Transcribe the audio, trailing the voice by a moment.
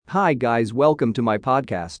Hi guys, welcome to my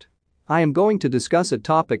podcast. I am going to discuss a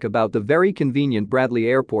topic about the very convenient Bradley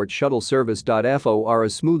Airport shuttle service. For a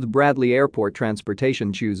smooth Bradley Airport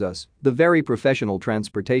transportation, choose us, the very professional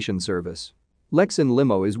transportation service. Lexon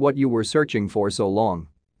Limo is what you were searching for so long.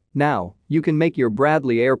 Now, you can make your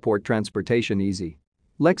Bradley Airport transportation easy.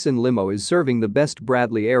 Lexon Limo is serving the best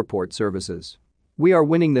Bradley Airport services. We are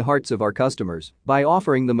winning the hearts of our customers by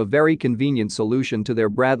offering them a very convenient solution to their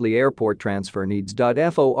Bradley Airport transfer needs.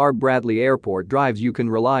 For Bradley Airport drives, you can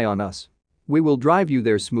rely on us. We will drive you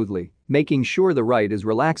there smoothly, making sure the ride is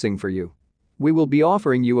relaxing for you. We will be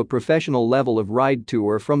offering you a professional level of ride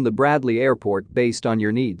tour from the Bradley Airport based on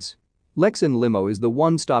your needs. Lexon Limo is the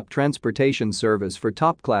one-stop transportation service for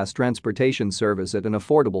top-class transportation service at an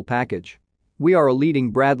affordable package. We are a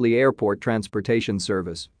leading Bradley Airport transportation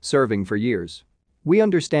service, serving for years. We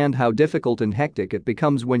understand how difficult and hectic it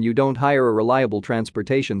becomes when you don't hire a reliable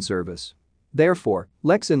transportation service. Therefore,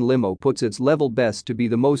 Lexon Limo puts its level best to be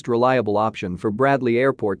the most reliable option for Bradley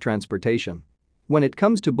Airport transportation. When it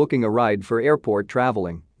comes to booking a ride for airport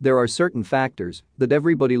traveling, there are certain factors that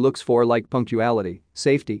everybody looks for, like punctuality,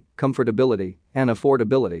 safety, comfortability, and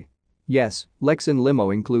affordability. Yes, Lexon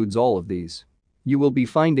Limo includes all of these. You will be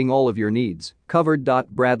finding all of your needs covered.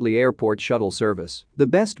 Bradley Airport shuttle service. The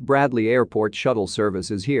best Bradley Airport shuttle service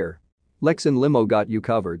is here. Lexon Limo got you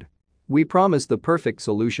covered. We promise the perfect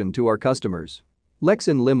solution to our customers.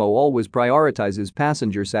 Lexon Limo always prioritizes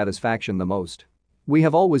passenger satisfaction the most. We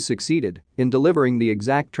have always succeeded in delivering the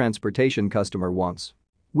exact transportation customer wants.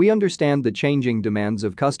 We understand the changing demands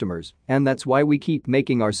of customers, and that's why we keep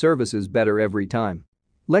making our services better every time.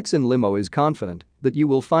 Lexon Limo is confident that you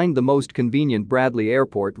will find the most convenient Bradley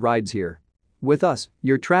Airport rides here. With us,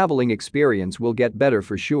 your traveling experience will get better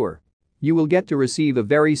for sure. You will get to receive a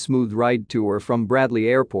very smooth ride tour from Bradley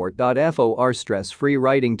Airport. For stress-free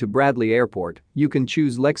riding to Bradley Airport, you can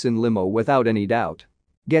choose Lexon Limo without any doubt.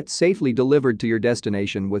 Get safely delivered to your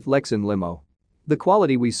destination with Lexon Limo. The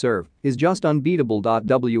quality we serve is just unbeatable.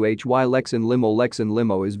 Lexon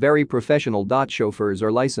Limo is very professional. Chauffeurs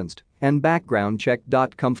are licensed and background checked.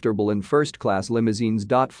 Comfortable in first-class limousines.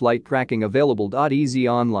 Flight tracking available. Easy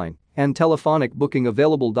online and telephonic booking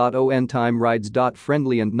available. On time rides.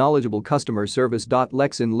 Friendly and knowledgeable customer service.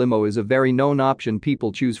 Lexon Limo is a very known option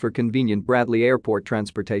people choose for convenient Bradley Airport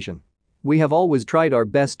transportation. We have always tried our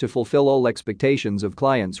best to fulfill all expectations of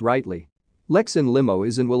clients rightly. Lexon Limo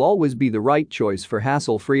is and will always be the right choice for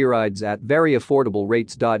hassle-free rides at very affordable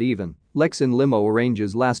rates. Even Lexon Limo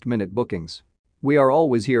arranges last-minute bookings. We are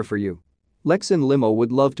always here for you. Lexon Limo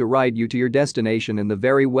would love to ride you to your destination in the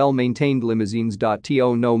very well-maintained limousines.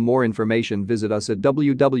 To know more information, visit us at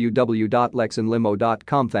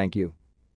www.lexonlimo.com. Thank you.